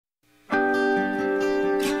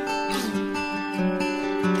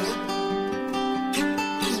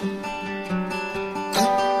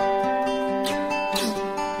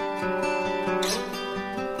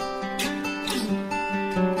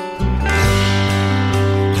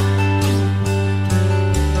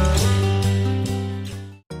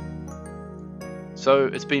So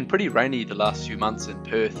it's been pretty rainy the last few months in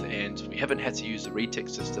Perth and we haven't had to use the retic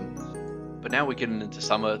system. But now we're getting into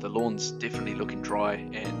summer, the lawn's definitely looking dry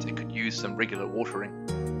and it could use some regular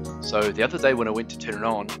watering. So the other day when I went to turn it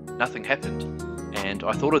on, nothing happened. And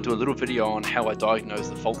I thought I'd do a little video on how I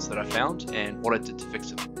diagnosed the faults that I found and what I did to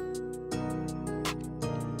fix it.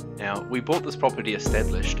 Now, we bought this property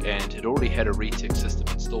established and it already had a retic system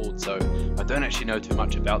installed, so I don't actually know too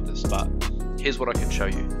much about this, but here's what I can show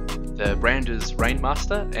you. The brand is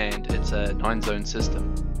Rainmaster and it's a 9-zone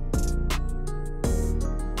system.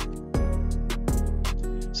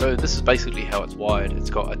 So this is basically how it's wired. It's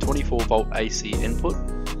got a 24 volt AC input,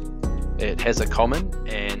 it has a common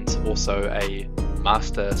and also a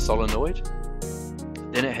master solenoid,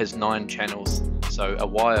 then it has 9 channels, so a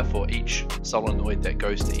wire for each solenoid that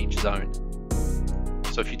goes to each zone.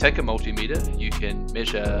 So if you take a multimeter, you can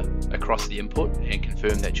measure across the input and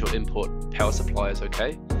confirm that your input power supply is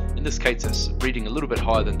okay. In this case it's reading a little bit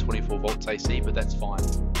higher than 24 volts AC, but that's fine.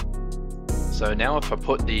 So now if I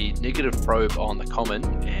put the negative probe on the common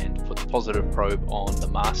and put the positive probe on the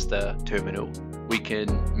master terminal, we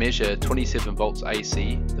can measure 27 volts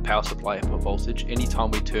AC, the power supply input voltage,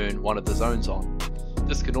 anytime we turn one of the zones on.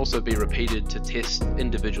 This can also be repeated to test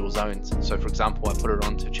individual zones. So for example, I put it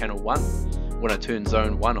onto channel 1. When I turn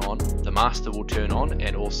zone 1 on, the master will turn on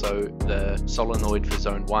and also the solenoid for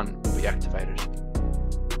zone 1 will be activated.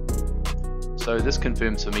 So this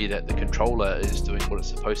confirms for me that the controller is doing what it's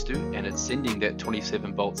supposed to and it's sending that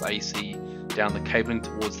 27 volts AC down the cabling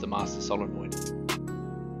towards the master solenoid.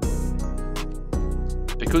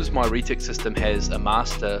 Because my retic system has a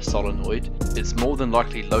master solenoid, it's more than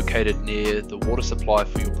likely located near the water supply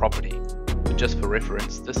for your property. But just for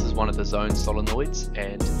reference, this is one of the zone solenoids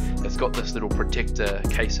and it's got this little protector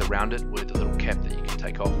case around it with a little cap that you can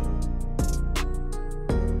take off.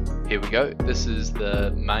 Here we go, this is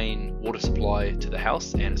the main water supply to the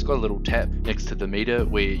house and it's got a little tap next to the meter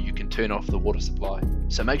where you can turn off the water supply.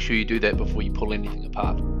 So make sure you do that before you pull anything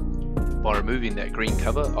apart. By removing that green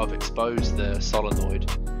cover, I've exposed the solenoid.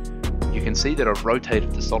 You can see that I've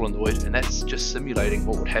rotated the solenoid and that's just simulating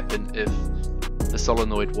what would happen if the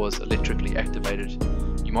solenoid was electrically activated.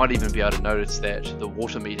 You might even be able to notice that the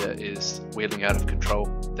water meter is wheeling out of control.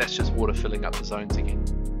 That's just water filling up the zones again.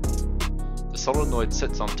 The solenoid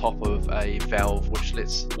sits on top of a valve which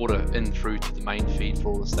lets water in through to the main feed for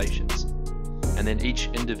all the stations. And then each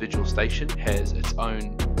individual station has its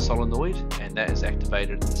own solenoid and that is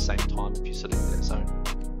activated at the same time if you select that zone.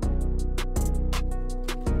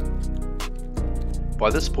 By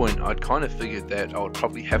this point I'd kind of figured that I would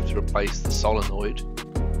probably have to replace the solenoid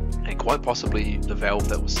and quite possibly the valve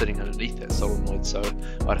that was sitting underneath that solenoid, so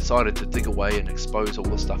I decided to dig away and expose all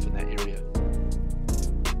the stuff in that area.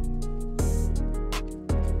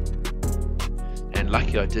 And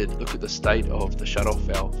lucky I did. Look at the state of the shutoff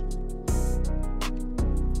valve.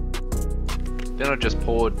 Then I just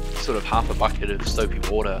poured sort of half a bucket of soapy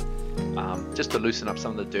water just to loosen up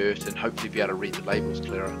some of the dirt and hopefully be able to read the labels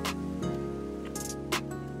clearer.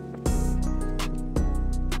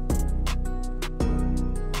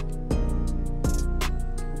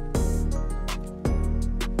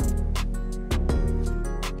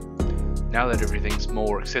 Now that everything's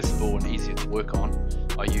more accessible and easier to work on,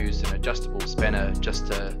 I used an adjustable spanner just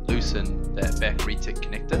to loosen that back retic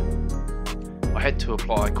connector. I had to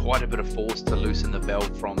apply quite a bit of force to loosen the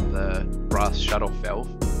valve from the brass shutoff valve.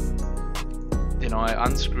 Then I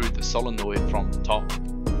unscrewed the solenoid from the top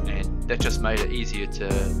and that just made it easier to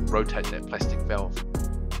rotate that plastic valve.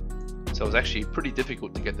 So it was actually pretty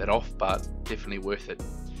difficult to get that off, but definitely worth it.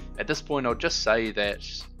 At this point I'll just say that,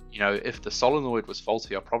 you know, if the solenoid was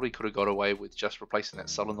faulty I probably could have got away with just replacing that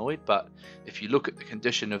solenoid, but if you look at the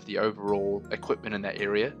condition of the overall equipment in that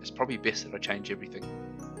area, it's probably best that I change everything.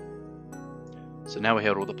 So now we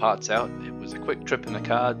had all the parts out. It was a quick trip in the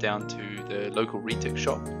car down to the local retic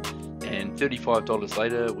shop and $35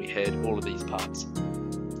 later we had all of these parts.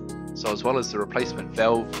 So as well as the replacement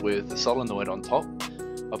valve with the solenoid on top,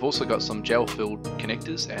 I've also got some gel filled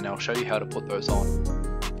connectors and I'll show you how to put those on.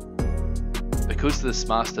 Because this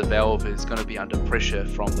master valve is going to be under pressure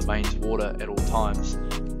from the mains water at all times,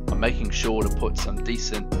 I'm making sure to put some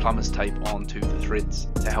decent plumber's tape onto the threads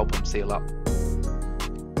to help them seal up.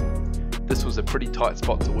 This was a pretty tight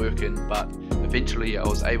spot to work in, but eventually I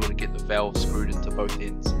was able to get the valve screwed into both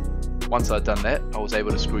ends. Once I'd done that, I was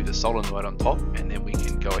able to screw the solenoid on top and then we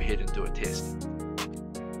can go ahead and do a test.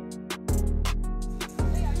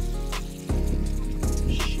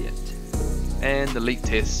 And the leak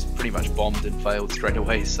test pretty much bombed and failed straight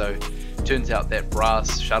away, so turns out that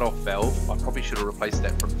brass shutoff valve, I probably should have replaced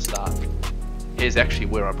that from the start. Here's actually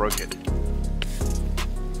where I broke it.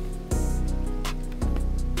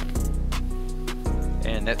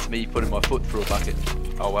 And that's me putting my foot through a bucket.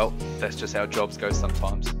 Oh well, that's just how jobs go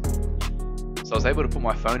sometimes. So I was able to put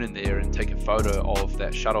my phone in there and take a photo of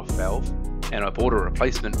that shutoff valve, and I bought a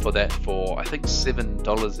replacement for that for I think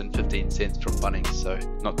 $7.15 from Bunnings, so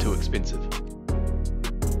not too expensive.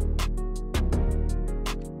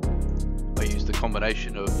 I used a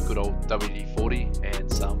combination of good old WD-40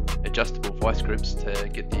 and some adjustable vice grips to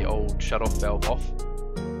get the old shutoff valve off.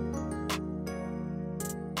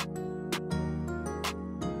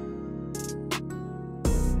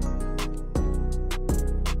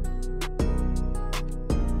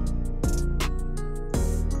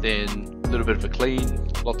 Then a little bit of a clean,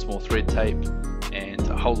 lots more thread tape, and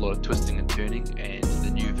a whole lot of twisting and turning, and the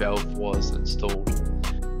new valve was installed.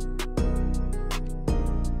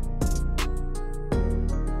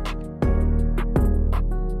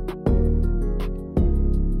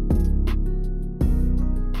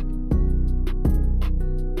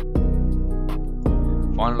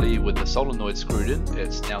 Finally, with the solenoid screwed in,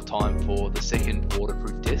 it's now time for the second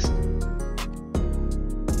waterproof test.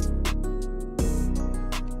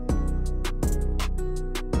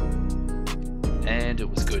 And it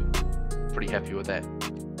was good. Pretty happy with that.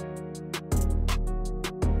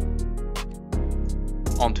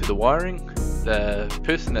 Onto the wiring. The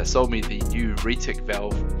person that sold me the new retic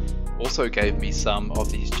valve also gave me some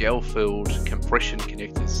of these gel-filled compression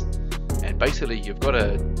connectors. And basically you've got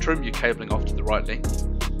to trim your cabling off to the right length,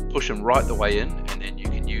 push them right the way in, and then you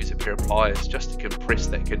can use a pair of pliers just to compress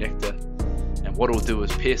that connector. And what it'll do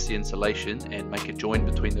is pierce the insulation and make a joint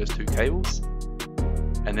between those two cables.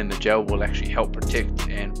 And then the gel will actually help protect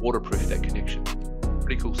and waterproof that connection.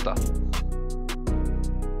 Pretty cool stuff.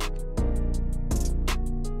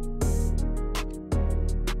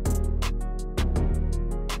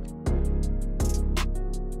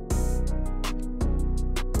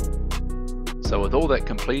 So with all that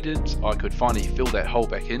completed, I could finally fill that hole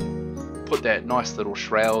back in, put that nice little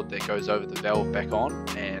shroud that goes over the valve back on,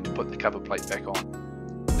 and put the cover plate back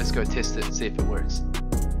on. Let's go test it and see if it works.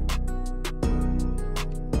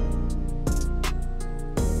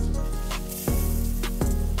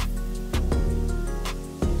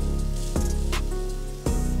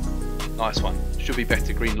 Nice one. Should be back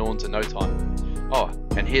to green lawns in no time. Oh,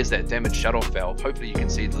 and here's that damaged shutoff valve. Hopefully you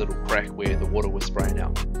can see the little crack where the water was spraying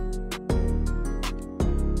out.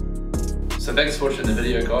 So thanks for watching the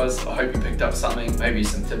video, guys. I hope you picked up something, maybe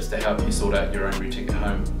some tips to help you sort out your own retic at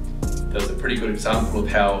home. That was a pretty good example of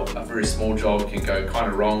how a very small job can go kind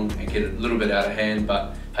of wrong and get a little bit out of hand,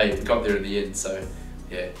 but hey, we got there in the end. So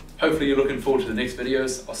yeah, hopefully you're looking forward to the next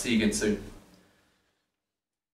videos. I'll see you again soon.